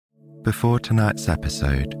Before tonight's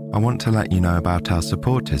episode, I want to let you know about our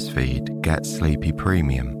supporters feed, Get Sleepy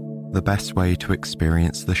Premium, the best way to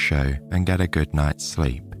experience the show and get a good night's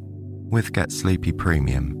sleep. With Get Sleepy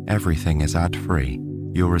Premium, everything is ad-free.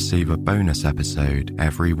 You'll receive a bonus episode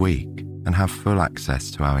every week and have full access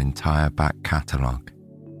to our entire back catalogue.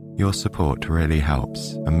 Your support really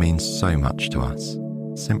helps and means so much to us.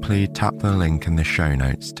 Simply tap the link in the show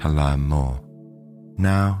notes to learn more.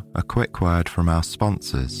 Now, a quick word from our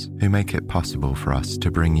sponsors who make it possible for us to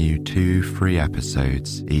bring you 2 free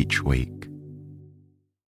episodes each week.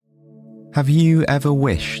 Have you ever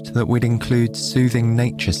wished that we'd include soothing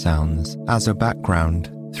nature sounds as a background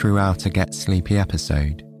throughout a Get Sleepy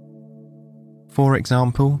episode? For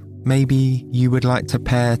example, maybe you would like to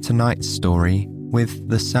pair tonight's story with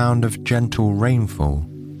the sound of gentle rainfall.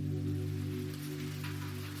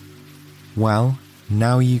 Well,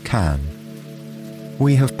 now you can.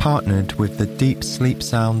 We have partnered with the Deep Sleep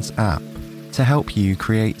Sounds app to help you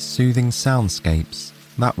create soothing soundscapes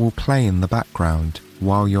that will play in the background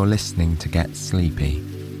while you're listening to Get Sleepy.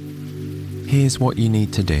 Here's what you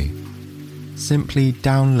need to do. Simply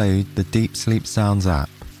download the Deep Sleep Sounds app,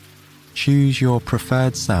 choose your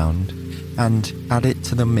preferred sound and add it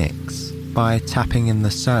to the mix by tapping in the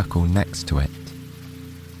circle next to it.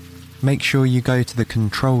 Make sure you go to the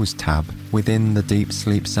Controls tab within the Deep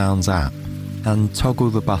Sleep Sounds app and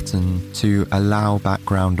toggle the button to allow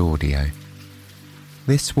background audio.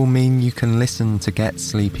 This will mean you can listen to Get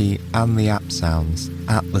Sleepy and the app sounds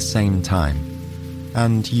at the same time,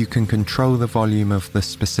 and you can control the volume of the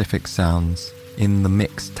specific sounds in the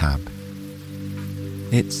Mix tab.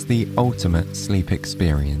 It's the ultimate sleep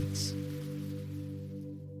experience.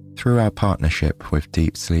 Through our partnership with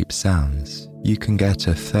Deep Sleep Sounds, you can get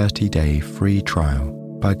a 30-day free trial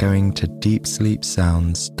by going to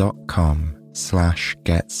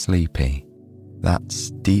deepsleepsounds.com/getsleepy.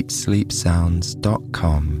 That's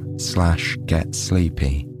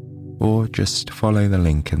deepsleepsounds.com/getsleepy. Or just follow the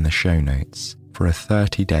link in the show notes for a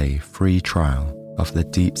 30-day free trial of the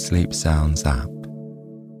Deep Sleep Sounds app.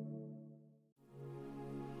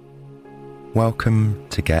 Welcome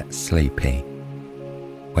to Get Sleepy,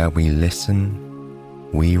 where we listen,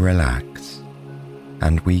 we relax,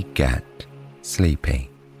 and we get sleepy.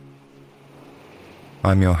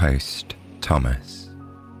 I'm your host, Thomas.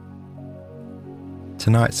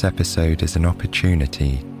 Tonight's episode is an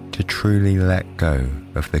opportunity to truly let go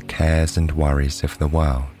of the cares and worries of the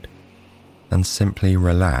world and simply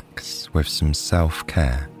relax with some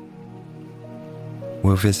self-care.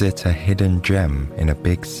 We'll visit a hidden gem in a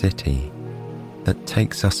big city that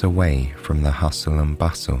takes us away from the hustle and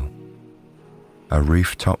bustle, a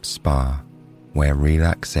rooftop spa where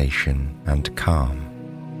relaxation and calm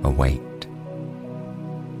await.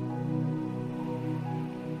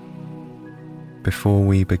 Before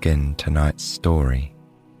we begin tonight's story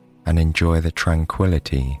and enjoy the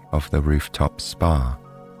tranquility of the rooftop spa,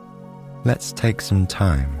 let's take some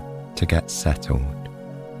time to get settled.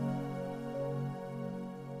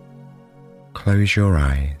 Close your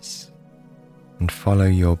eyes and follow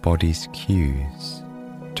your body's cues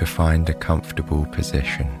to find a comfortable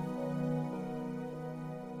position.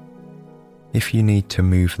 If you need to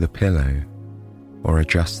move the pillow or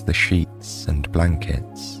adjust the sheets and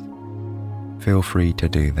blankets, feel free to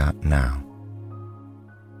do that now.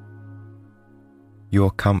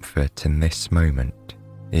 Your comfort in this moment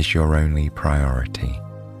is your only priority.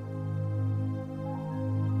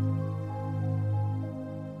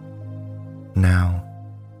 Now,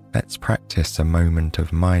 let's practice a moment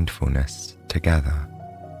of mindfulness together.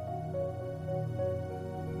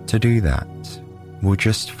 To do that, we'll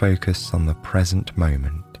just focus on the present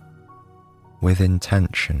moment with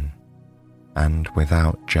intention and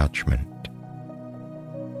without judgment.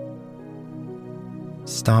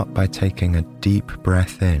 Start by taking a deep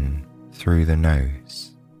breath in through the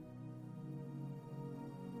nose,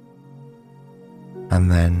 and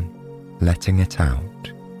then letting it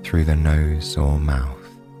out through the nose or mouth.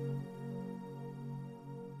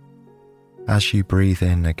 As you breathe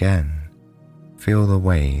in again, feel the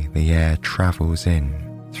way the air travels in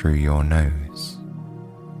through your nose,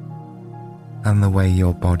 and the way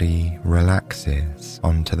your body relaxes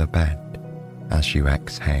onto the bed as you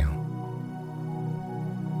exhale.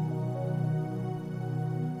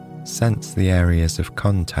 Sense the areas of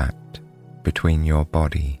contact between your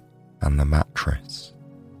body and the mattress.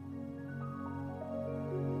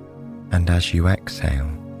 And as you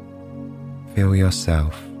exhale, feel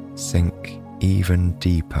yourself sink even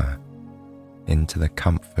deeper into the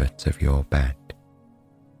comfort of your bed.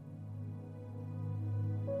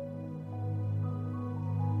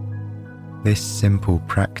 This simple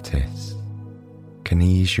practice can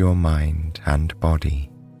ease your mind and body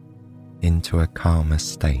into a calmer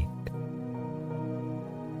state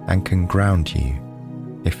and can ground you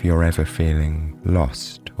if you're ever feeling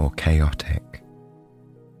lost or chaotic.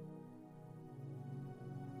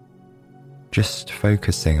 Just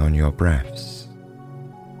focusing on your breaths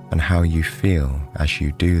and how you feel as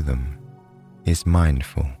you do them is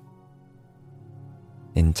mindful.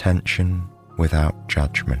 Intention without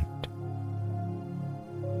judgment.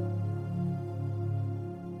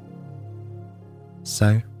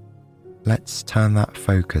 So, let's turn that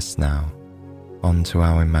focus now onto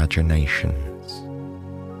our imaginations.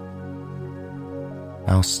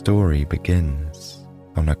 Our story begins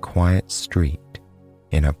on a quiet street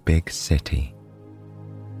in a big city,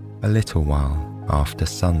 a little while after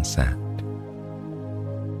sunset.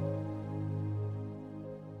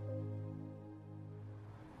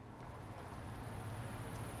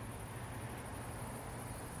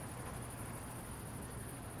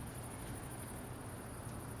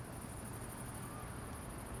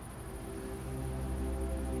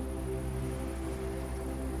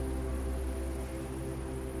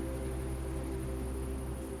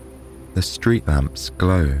 The street lamps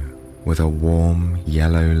glow with a warm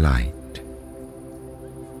yellow light.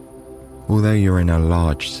 Although you're in a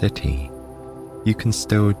large city, you can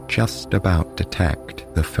still just about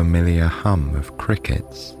detect the familiar hum of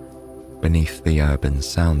crickets beneath the urban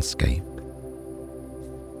soundscape.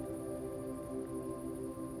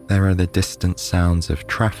 There are the distant sounds of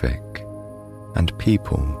traffic and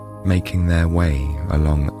people making their way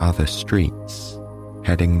along other streets,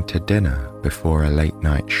 heading to dinner before a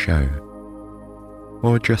late-night show,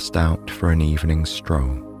 or just out for an evening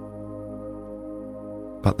stroll.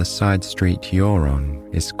 But the side street you're on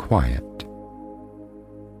is quiet.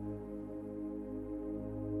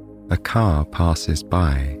 A car passes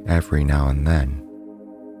by every now and then,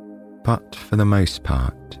 but for the most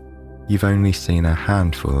part, you've only seen a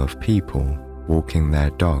handful of people walking their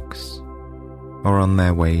dogs or on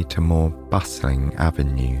their way to more bustling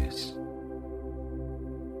avenues.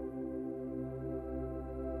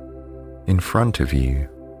 In front of you,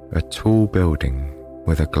 a tall building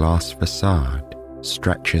with a glass facade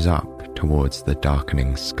stretches up towards the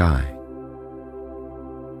darkening sky.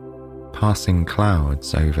 Passing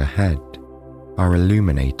clouds overhead are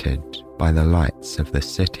illuminated by the lights of the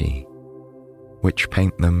city, which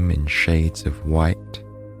paint them in shades of white,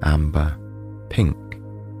 amber, pink,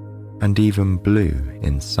 and even blue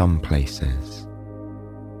in some places.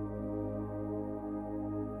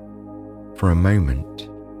 For a moment,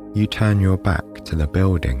 you turn your back to the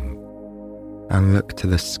building and look to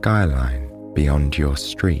the skyline beyond your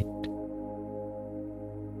street.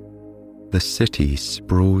 The city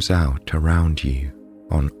sprawls out around you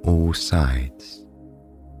on all sides.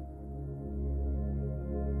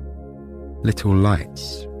 Little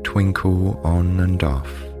lights twinkle on and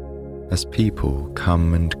off as people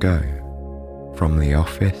come and go from the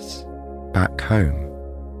office, back home,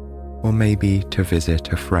 or maybe to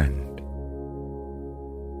visit a friend.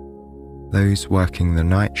 Those working the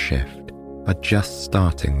night shift are just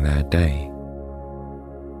starting their day.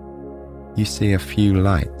 You see a few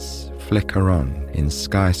lights flicker on in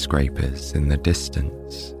skyscrapers in the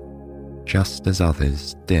distance, just as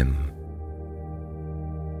others dim.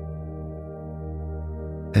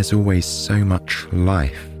 There's always so much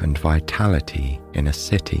life and vitality in a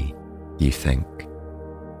city, you think.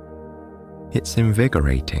 It's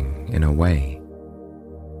invigorating in a way,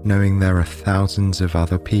 knowing there are thousands of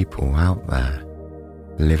other people out there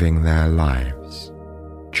living their lives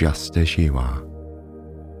just as you are.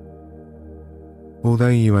 Although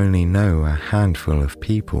you only know a handful of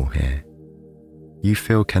people here, you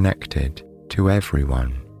feel connected to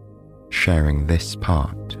everyone sharing this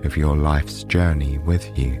part of your life's journey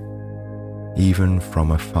with you, even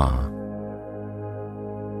from afar.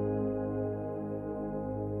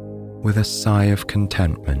 With a sigh of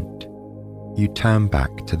contentment, you turn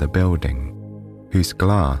back to the building, whose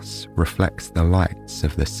glass reflects the lights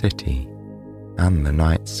of the city and the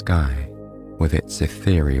night sky with its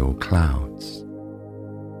ethereal clouds.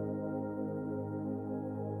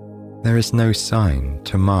 There is no sign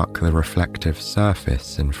to mark the reflective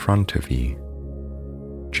surface in front of you,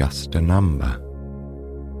 just a number.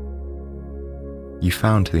 You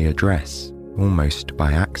found the address almost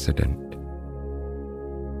by accident.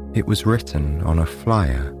 It was written on a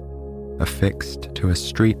flyer affixed to a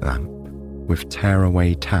street lamp with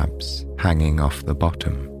tearaway tabs hanging off the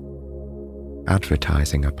bottom,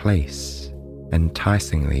 advertising a place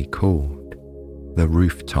enticingly called the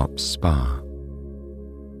Rooftop Spa.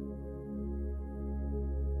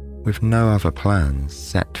 With no other plans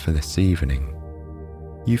set for this evening,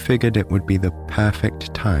 you figured it would be the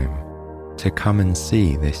perfect time to come and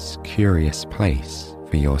see this curious place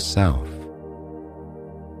for yourself.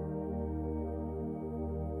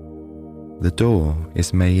 The door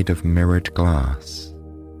is made of mirrored glass.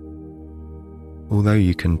 Although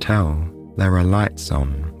you can tell there are lights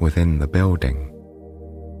on within the building,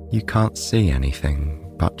 you can't see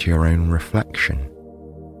anything but your own reflection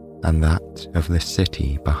and that of the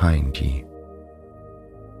city behind you.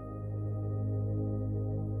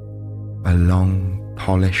 A long,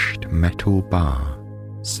 polished metal bar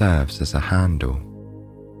serves as a handle.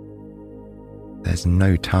 There's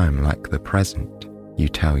no time like the present, you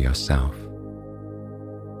tell yourself,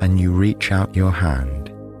 and you reach out your hand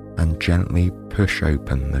and gently push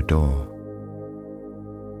open the door.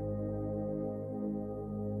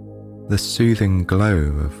 The soothing glow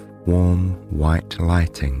of warm white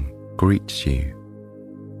lighting greets you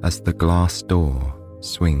as the glass door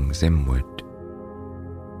swings inward.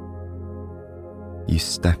 You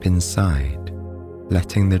step inside,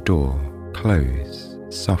 letting the door close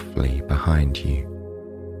softly behind you.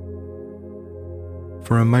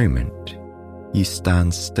 For a moment, you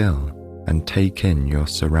stand still and take in your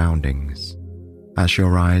surroundings as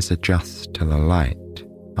your eyes adjust to the light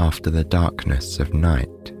after the darkness of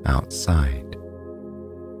night outside.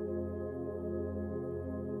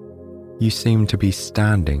 You seem to be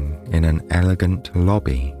standing in an elegant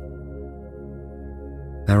lobby.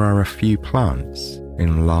 There are a few plants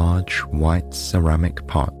in large white ceramic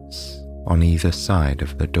pots on either side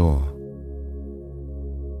of the door.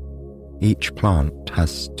 Each plant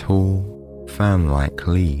has tall, fern-like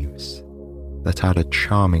leaves that add a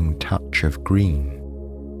charming touch of green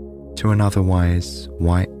to an otherwise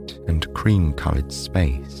white and cream-coloured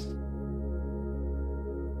space.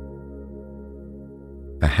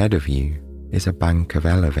 Ahead of you is a bank of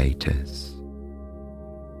elevators.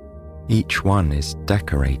 Each one is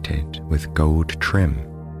decorated with gold trim.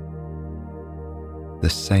 The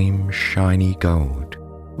same shiny gold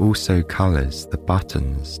also colours the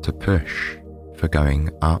buttons to push for going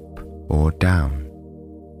up or down,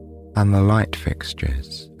 and the light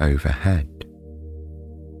fixtures overhead.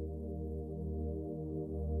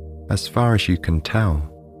 As far as you can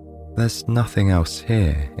tell, there's nothing else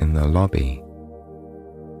here in the lobby.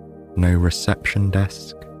 No reception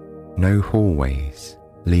desk, no hallways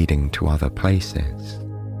leading to other places.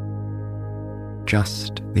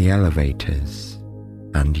 Just the elevators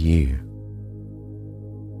and you.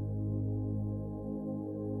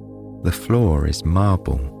 The floor is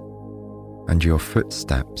marble, and your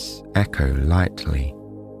footsteps echo lightly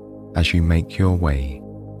as you make your way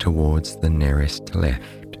towards the nearest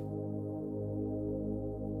lift.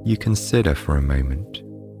 You consider for a moment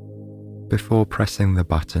before pressing the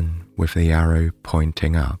button with the arrow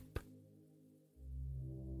pointing up.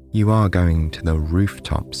 You are going to the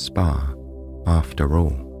rooftop spa after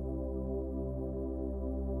all.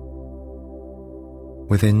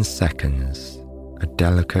 Within seconds, a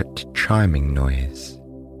delicate chiming noise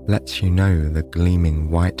lets you know the gleaming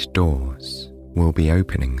white doors will be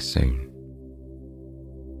opening soon.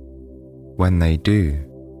 When they do,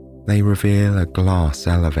 they reveal a glass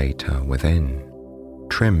elevator within,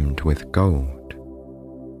 trimmed with gold.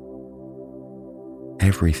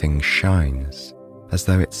 Everything shines as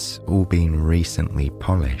though it's all been recently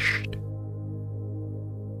polished.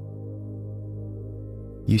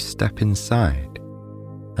 You step inside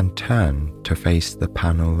and turn to face the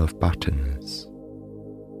panel of buttons.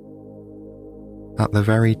 At the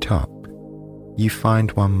very top, you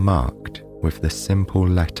find one marked with the simple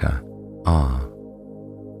letter R.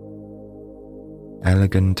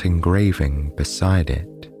 Elegant engraving beside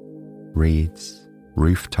it reads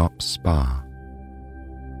Rooftop Spa.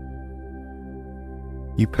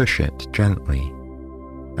 You push it gently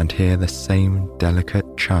and hear the same delicate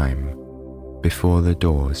chime before the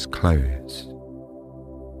doors close.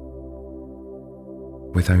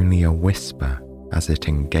 With only a whisper as it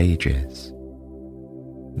engages,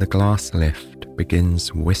 the glass lift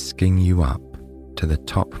begins whisking you up to the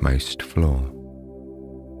topmost floor.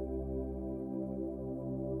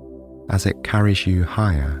 As it carries you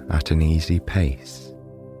higher at an easy pace,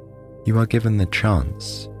 you are given the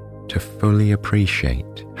chance to fully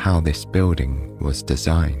appreciate how this building was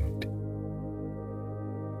designed.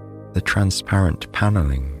 The transparent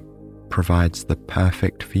panelling provides the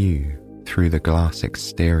perfect view through the glass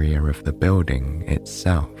exterior of the building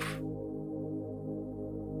itself.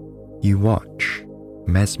 You watch,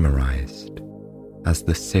 mesmerized, as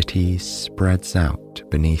the city spreads out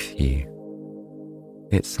beneath you,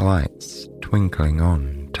 its lights twinkling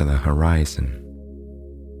on to the horizon.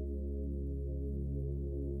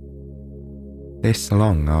 This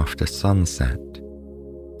long after sunset,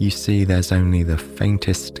 you see there's only the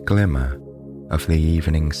faintest glimmer of the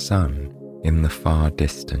evening sun in the far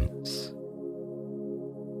distance.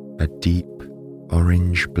 A deep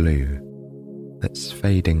orange blue that's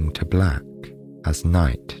fading to black as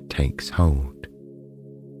night takes hold.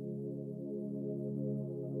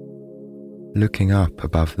 Looking up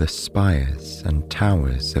above the spires and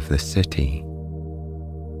towers of the city,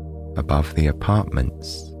 above the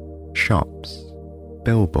apartments, shops,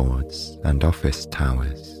 billboards and office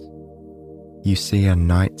towers, you see a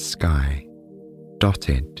night sky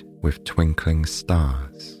dotted with twinkling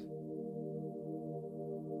stars.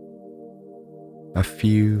 A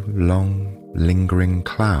few long, lingering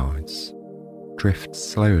clouds drift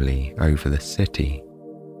slowly over the city,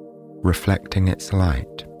 reflecting its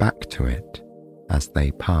light back to it as they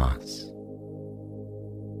pass.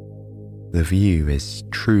 The view is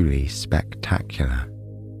truly spectacular.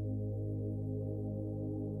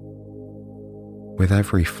 With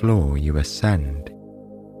every floor you ascend,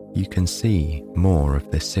 you can see more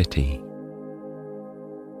of the city.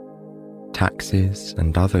 Taxis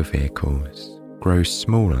and other vehicles grow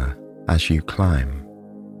smaller as you climb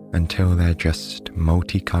until they're just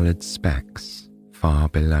multicolored specks far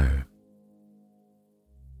below.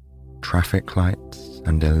 Traffic lights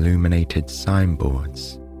and illuminated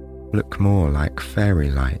signboards look more like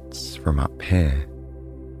fairy lights from up here,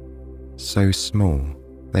 so small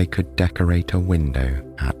they could decorate a window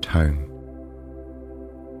at home.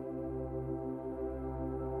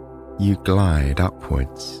 You glide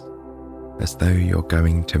upwards as though you're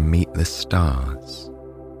going to meet the stars,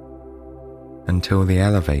 until the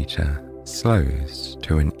elevator slows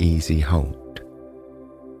to an easy halt.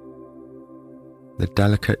 The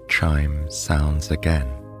delicate chime sounds again.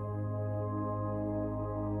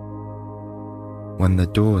 When the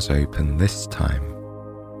doors open this time,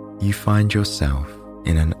 you find yourself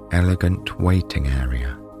in an elegant waiting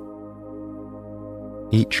area.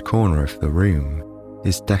 Each corner of the room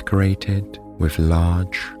is decorated with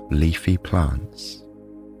large, leafy plants,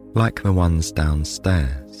 like the ones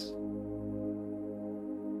downstairs.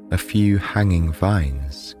 A few hanging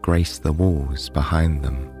vines grace the walls behind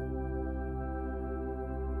them.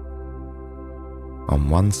 On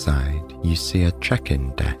one side, you see a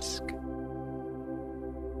check-in desk.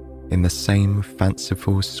 In the same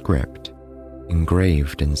fanciful script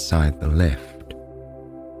engraved inside the lift,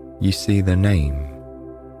 you see the name,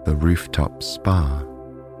 the Rooftop Spa,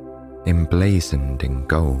 emblazoned in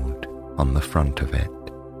gold on the front of it.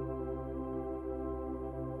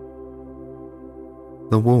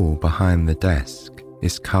 The wall behind the desk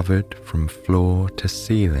is covered from floor to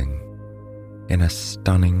ceiling in a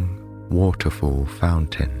stunning waterfall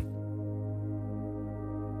fountain.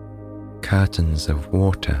 Curtains of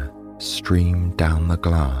water stream down the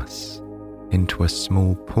glass into a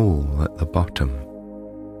small pool at the bottom.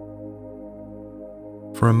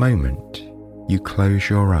 For a moment, you close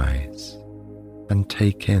your eyes and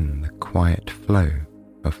take in the quiet flow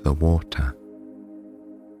of the water.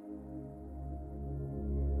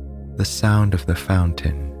 The sound of the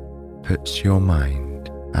fountain puts your mind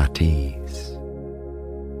at ease.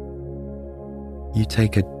 You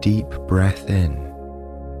take a deep breath in,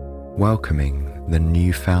 welcoming the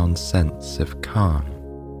newfound sense of calm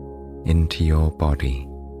into your body,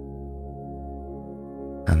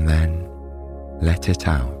 and then let it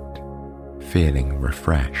out, feeling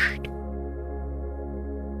refreshed.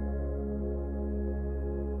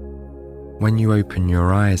 When you open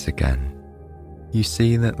your eyes again, you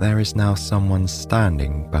see that there is now someone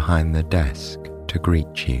standing behind the desk to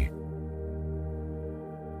greet you.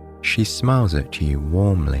 She smiles at you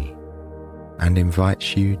warmly and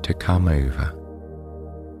invites you to come over.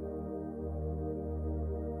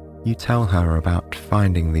 You tell her about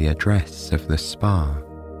finding the address of the spa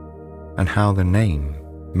and how the name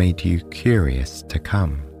made you curious to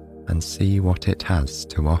come and see what it has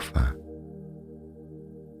to offer.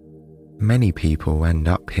 Many people end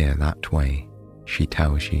up here that way, she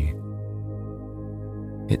tells you.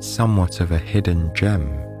 It's somewhat of a hidden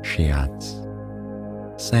gem, she adds,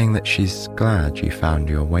 saying that she's glad you found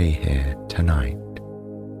your way here tonight.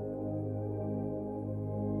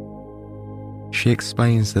 She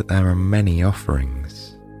explains that there are many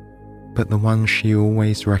offerings, but the one she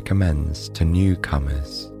always recommends to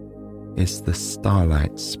newcomers is the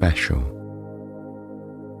Starlight Special.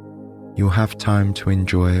 You'll have time to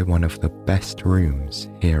enjoy one of the best rooms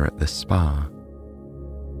here at the spa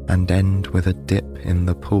and end with a dip in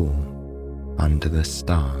the pool under the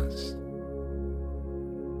stars.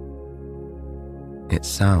 It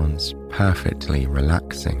sounds perfectly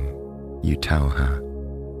relaxing, you tell her.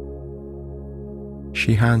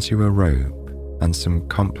 She hands you a robe and some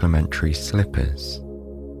complimentary slippers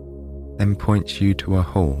then points you to a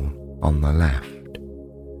hall on the left.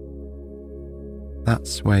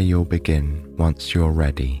 That's where you'll begin once you're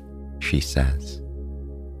ready, she says.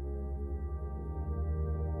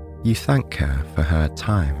 You thank her for her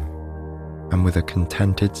time, and with a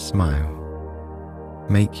contented smile,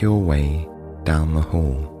 make your way down the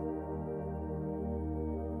hall.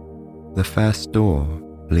 The first door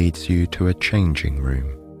leads you to a changing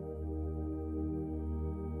room.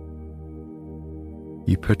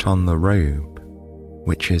 You put on the robe,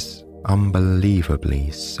 which is unbelievably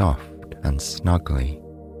soft and snuggly.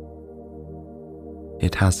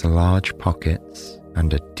 It has large pockets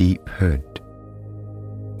and a deep hood,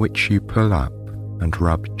 which you pull up and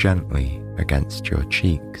rub gently against your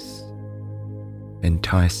cheeks,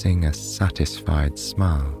 enticing a satisfied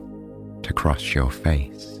smile to cross your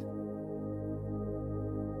face.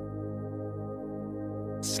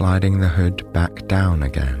 Sliding the hood back down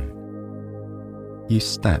again, you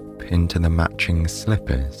step into the matching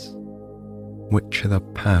slippers, which are the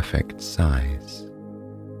perfect size.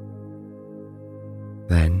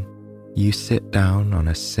 Then you sit down on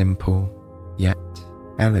a simple yet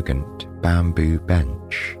elegant bamboo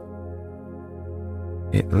bench.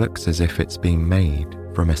 It looks as if it's been made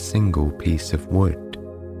from a single piece of wood,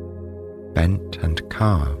 bent and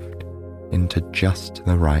carved into just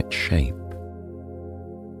the right shape.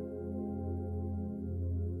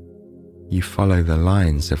 You follow the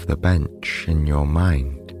lines of the bench in your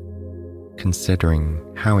mind, considering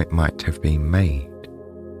how it might have been made,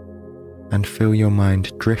 and feel your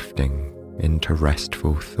mind drifting into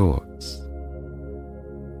restful thoughts.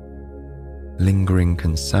 Lingering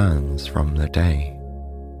concerns from the day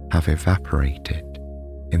have evaporated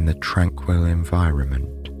in the tranquil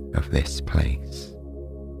environment of this place.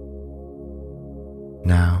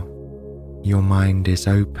 Now, your mind is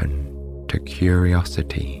open to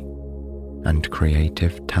curiosity and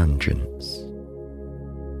creative tangents.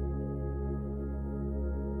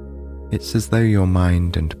 It's as though your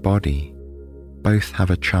mind and body both have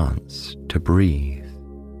a chance to breathe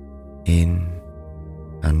in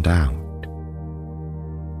and out,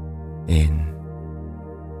 in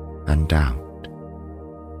and out,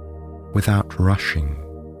 without rushing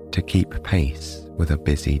to keep pace with a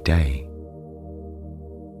busy day.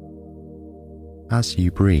 As you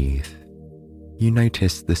breathe, you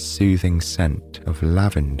notice the soothing scent of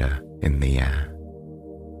lavender in the air,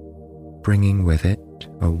 bringing with it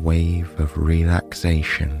a wave of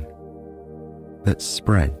relaxation that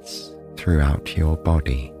spreads throughout your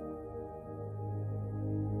body.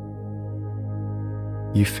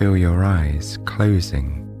 You feel your eyes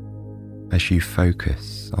closing as you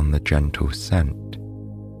focus on the gentle scent.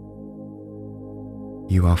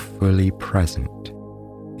 You are fully present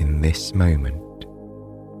in this moment,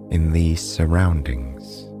 in these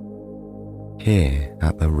surroundings, here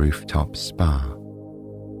at the rooftop spa.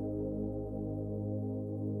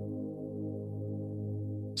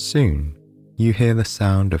 Soon, you hear the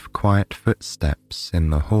sound of quiet footsteps in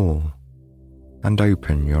the hall and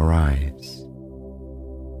open your eyes.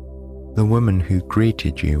 The woman who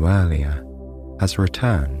greeted you earlier has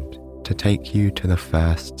returned to take you to the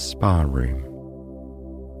first spa room.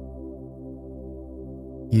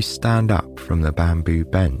 You stand up from the bamboo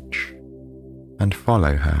bench and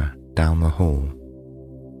follow her down the hall.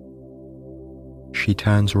 She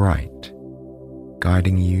turns right,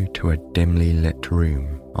 guiding you to a dimly lit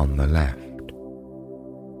room on the left.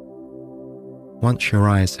 Once your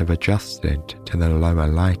eyes have adjusted to the lower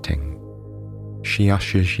lighting, she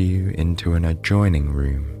ushers you into an adjoining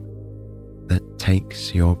room that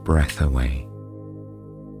takes your breath away.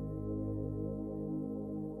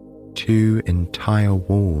 2 entire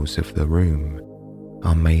walls of the room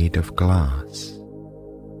are made of glass.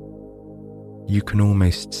 You can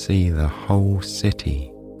almost see the whole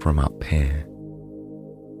city from up here.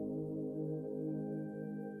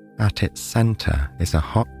 At its center is a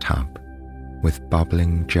hot tub with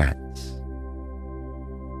bubbling jets.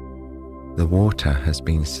 The water has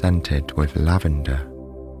been scented with lavender,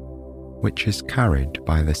 which is carried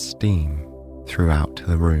by the steam throughout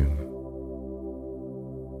the room.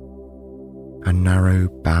 A narrow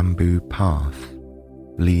bamboo path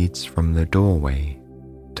leads from the doorway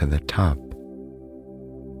to the tub.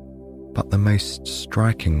 But the most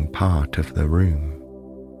striking part of the room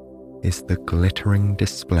is the glittering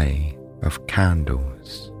display of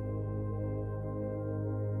candles.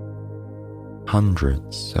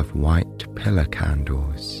 Hundreds of white pillar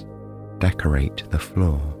candles decorate the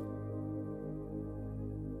floor.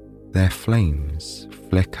 Their flames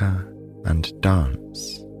flicker and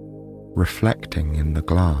dance, reflecting in the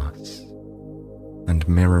glass and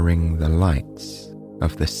mirroring the lights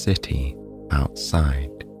of the city outside.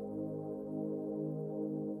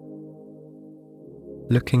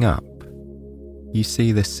 Looking up, you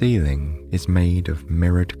see the ceiling is made of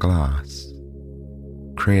mirrored glass,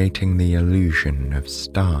 creating the illusion of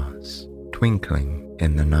stars twinkling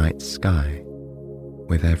in the night sky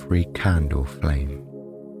with every candle flame.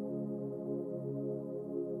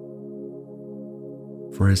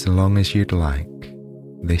 For as long as you'd like,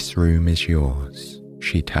 this room is yours,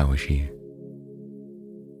 she tells you.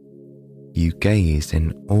 You gaze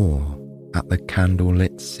in awe at the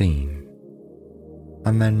candlelit scene,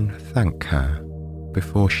 and then thank her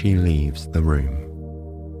before she leaves the room.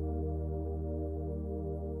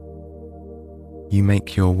 You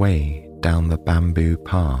make your way down the bamboo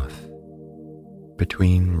path,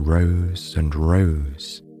 between rows and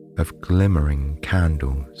rows of glimmering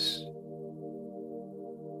candles.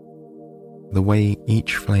 The way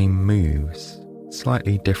each flame moves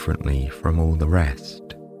slightly differently from all the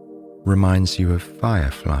rest reminds you of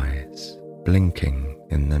fireflies blinking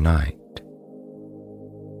in the night.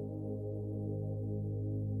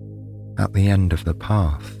 At the end of the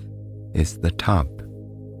path is the tub,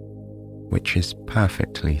 which is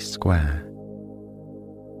perfectly square.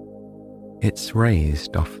 It's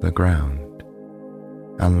raised off the ground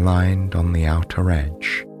and lined on the outer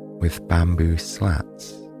edge with bamboo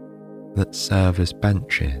slats that serve as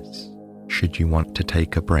benches should you want to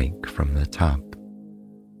take a break from the tub.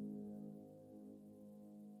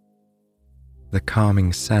 The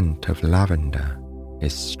calming scent of lavender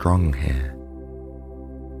is strong here,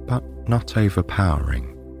 but not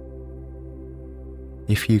overpowering.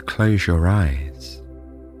 If you close your eyes,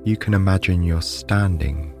 you can imagine you're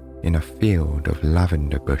standing in a field of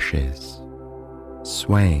lavender bushes,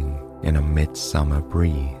 swaying in a midsummer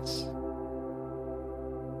breeze.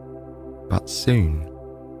 But soon,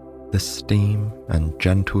 the steam and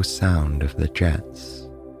gentle sound of the jets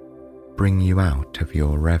bring you out of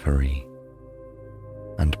your reverie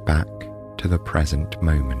and back to the present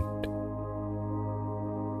moment.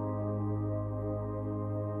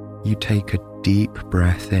 You take a deep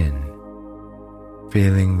breath in,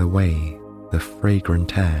 feeling the way the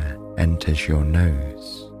fragrant air enters your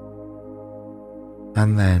nose,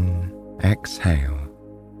 and then exhale,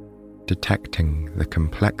 detecting the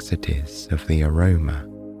complexities of the aroma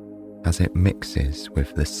as it mixes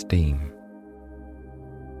with the steam.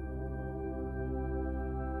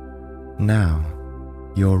 Now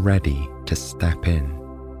you're ready to step in.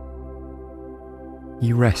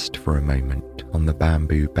 You rest for a moment on the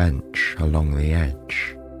bamboo bench along the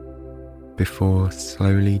edge, before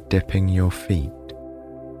slowly dipping your feet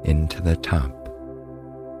into the tub.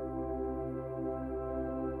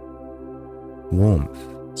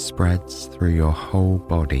 Warmth spreads through your whole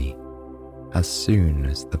body as soon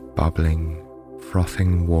as the bubbling,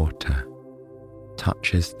 frothing water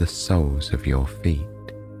touches the soles of your feet.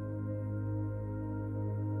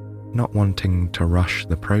 Not wanting to rush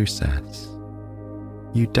the process,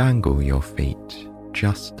 you dangle your feet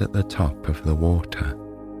just at the top of the water,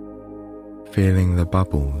 feeling the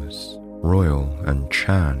bubbles roil and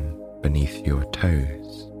churn beneath your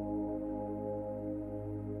toes.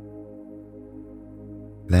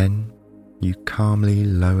 Then you calmly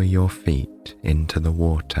lower your feet into the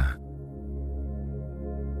water.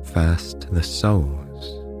 First the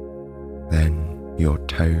soles, then your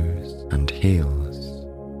toes and heels,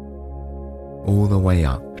 all the way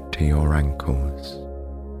up to your ankles.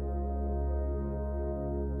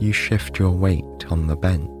 You shift your weight on the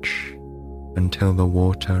bench until the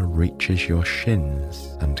water reaches your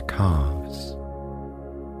shins and calves.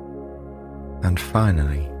 And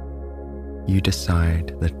finally, you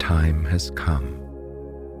decide the time has come.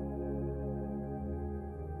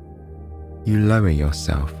 You lower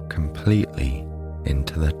yourself completely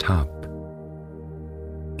into the tub,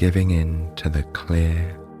 giving in to the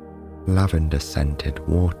clear, lavender-scented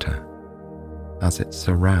water as it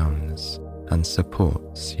surrounds and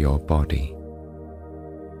supports your body.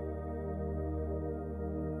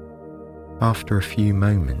 After a few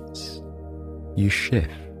moments, you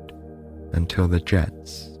shift until the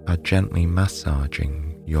jets are gently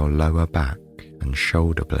massaging your lower back and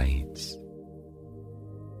shoulder blades.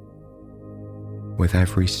 With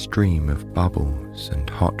every stream of bubbles and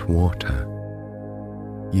hot water,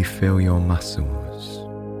 you feel your muscles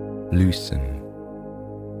loosen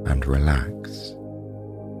and relax.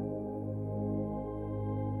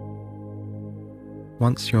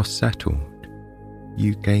 Once you're settled,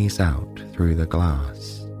 you gaze out through the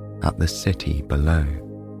glass at the city below.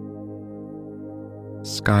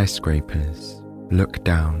 Skyscrapers look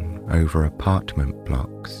down over apartment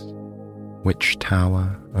blocks, which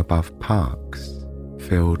tower above parks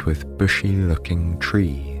filled with bushy-looking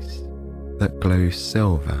trees that glow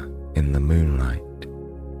silver in the moonlight.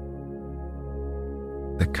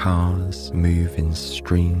 The cars move in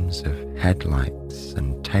streams of headlights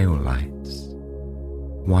and taillights,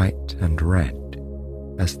 white and red,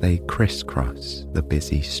 as they crisscross the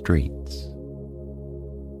busy streets.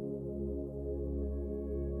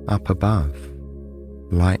 Up above,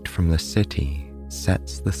 light from the city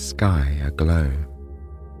sets the sky aglow,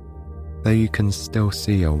 though you can still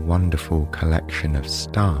see a wonderful collection of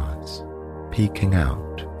stars peeking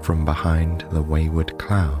out from behind the wayward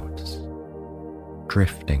clouds,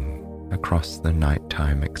 drifting across the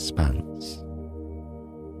nighttime expanse.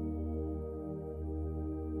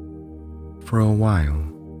 For a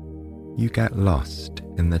while, you get lost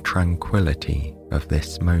in the tranquility of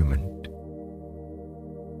this moment.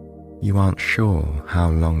 You aren't sure how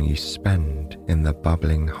long you spend in the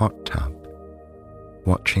bubbling hot tub,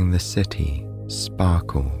 watching the city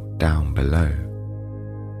sparkle down below.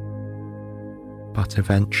 But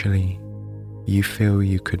eventually, you feel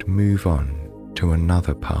you could move on to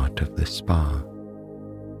another part of the spa.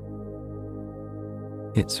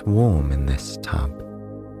 It's warm in this tub,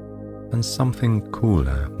 and something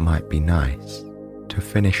cooler might be nice to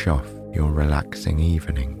finish off your relaxing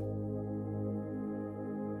evening.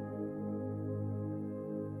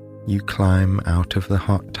 You climb out of the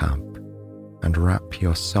hot tub and wrap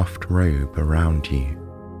your soft robe around you,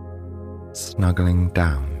 snuggling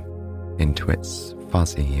down into its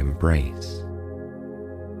fuzzy embrace.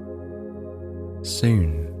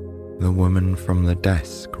 Soon, the woman from the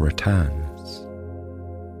desk returns.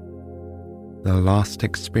 The last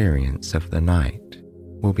experience of the night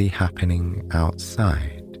will be happening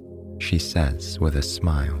outside, she says with a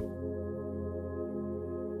smile.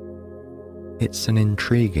 It's an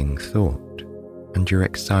intriguing thought, and you're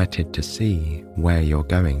excited to see where you're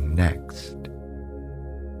going next.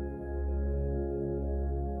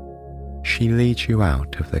 She leads you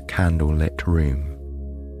out of the candlelit room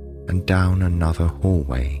and down another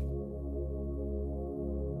hallway.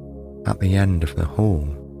 At the end of the hall,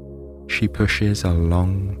 she pushes a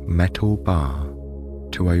long metal bar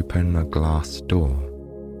to open a glass door.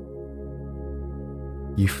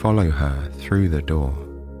 You follow her through the door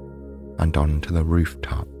and onto the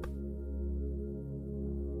rooftop.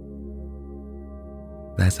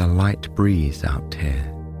 There's a light breeze out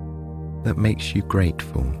here that makes you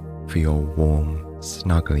grateful for your warm,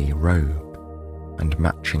 snuggly robe and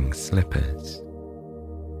matching slippers.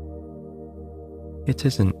 It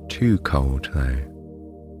isn't too cold though.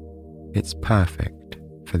 It's perfect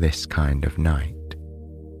for this kind of night.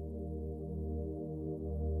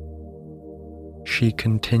 She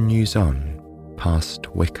continues on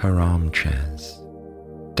past wicker armchairs,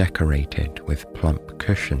 decorated with plump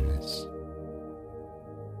cushions,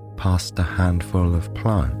 past a handful of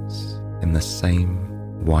plants in the same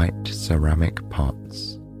white ceramic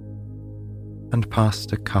pots, and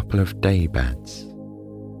past a couple of day beds,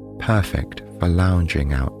 perfect for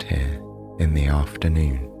lounging out here in the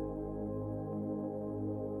afternoon.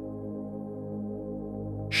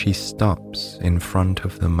 She stops in front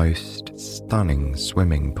of the most stunning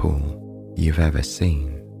swimming pool you've ever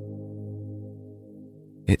seen.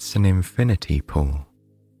 It's an infinity pool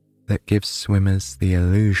that gives swimmers the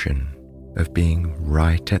illusion of being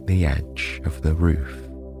right at the edge of the roof.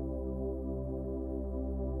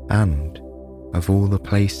 And of all the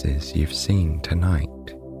places you've seen tonight,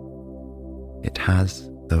 it has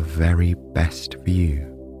the very best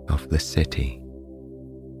view of the city.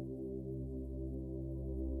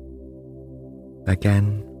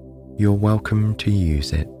 Again, you're welcome to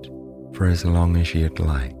use it for as long as you'd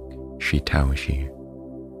like, she tells you,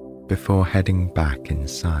 before heading back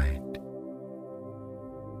inside.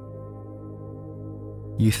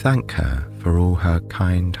 You thank her for all her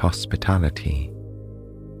kind hospitality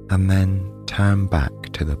and then turn back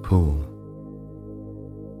to the pool.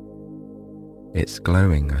 It's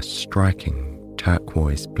glowing a striking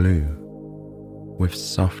turquoise blue, with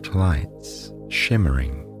soft lights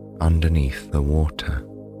shimmering underneath the water.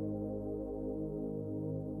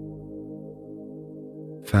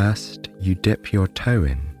 First, you dip your toe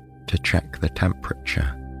in to check the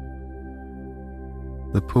temperature.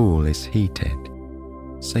 The pool is heated,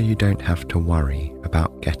 so you don't have to worry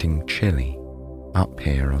about getting chilly up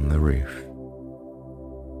here on the roof.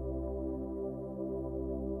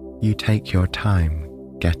 You take your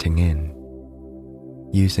time getting in,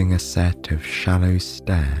 using a set of shallow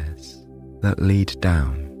stairs that lead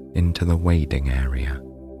down into the wading area.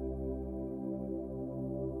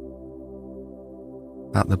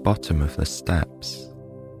 At the bottom of the steps,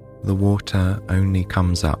 the water only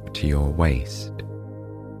comes up to your waist,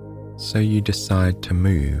 so you decide to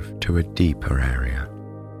move to a deeper area.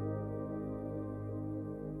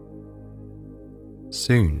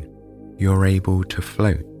 Soon, you're able to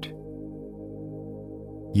float.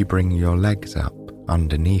 You bring your legs up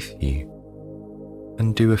underneath you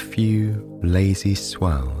and do a few lazy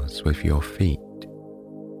swirls with your feet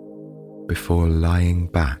before lying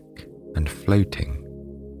back and floating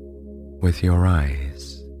with your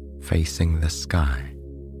eyes facing the sky.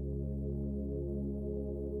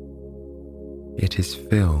 It is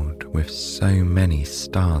filled with so many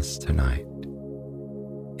stars tonight.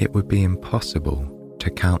 It would be impossible to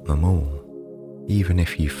count them all, even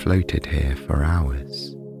if you floated here for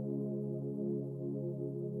hours.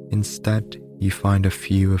 Instead, you find a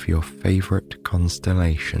few of your favorite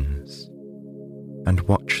constellations and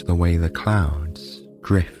watch the way the clouds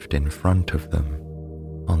drift in front of them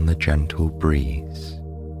on the gentle breeze.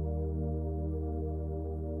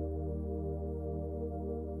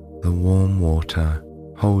 The warm water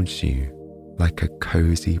holds you like a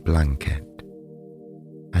cozy blanket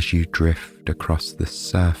as you drift across the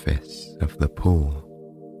surface of the pool,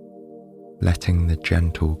 letting the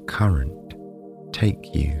gentle current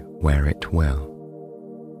take you where it will.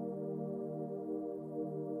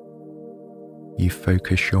 You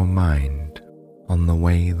focus your mind on the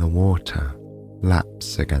way the water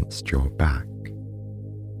laps against your back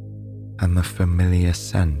and the familiar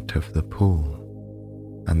scent of the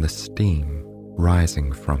pool and the steam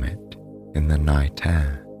rising from it in the night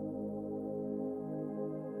air.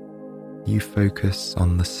 You focus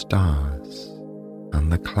on the stars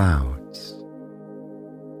and the clouds,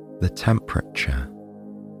 the temperature,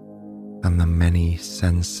 and the many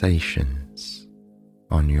sensations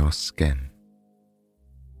on your skin.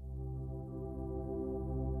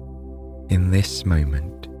 In this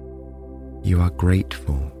moment, you are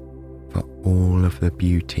grateful for all of the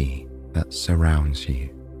beauty that surrounds you.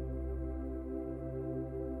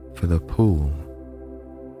 For the pool,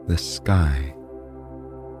 the sky,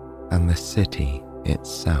 and the city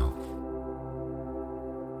itself.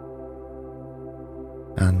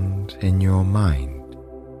 And in your mind,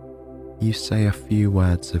 you say a few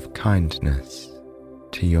words of kindness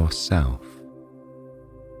to yourself.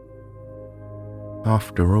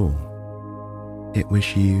 After all, it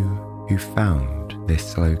was you who found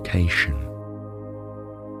this location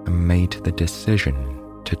and made the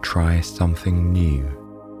decision to try something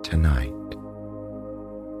new tonight.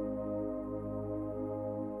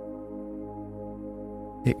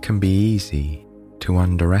 It can be easy to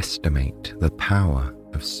underestimate the power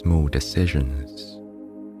of small decisions,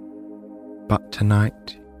 but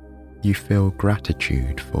tonight you feel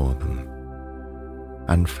gratitude for them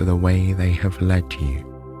and for the way they have led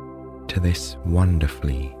you to this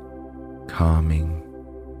wonderfully calming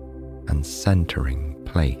and centering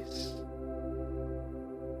place.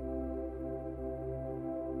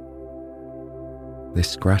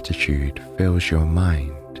 This gratitude fills your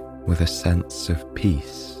mind with a sense of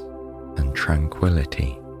peace and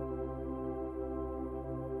tranquility.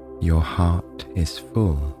 Your heart is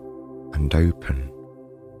full and open,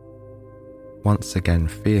 once again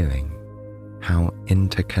feeling how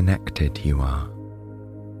interconnected you are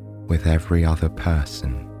with every other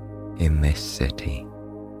person in this city.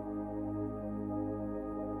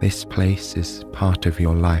 This place is part of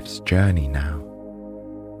your life's journey now,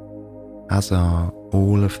 as are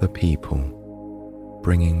all of the people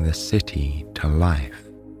bringing the city to life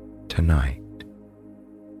tonight.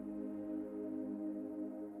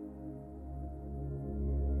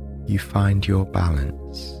 You find your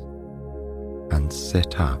balance and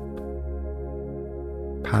sit up,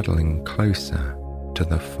 paddling closer to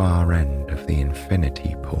the far end of the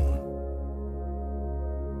infinity pool.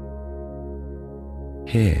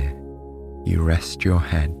 Here, you rest your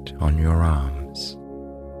head on your arms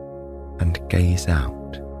and gaze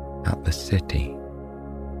out at the city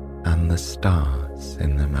and the stars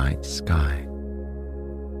in the night sky.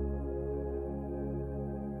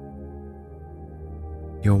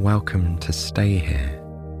 You're welcome to stay here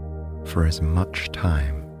for as much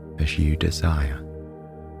time as you desire,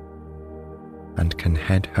 and can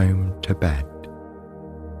head home to bed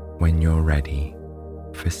when you're ready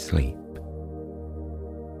for sleep.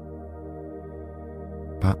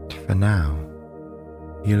 But for now,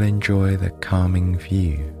 you'll enjoy the calming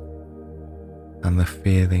view and the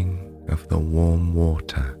feeling of the warm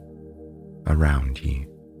water around you.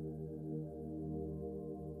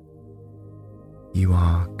 You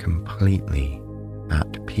are completely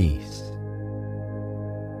at peace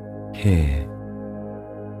here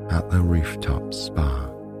at the rooftop spa.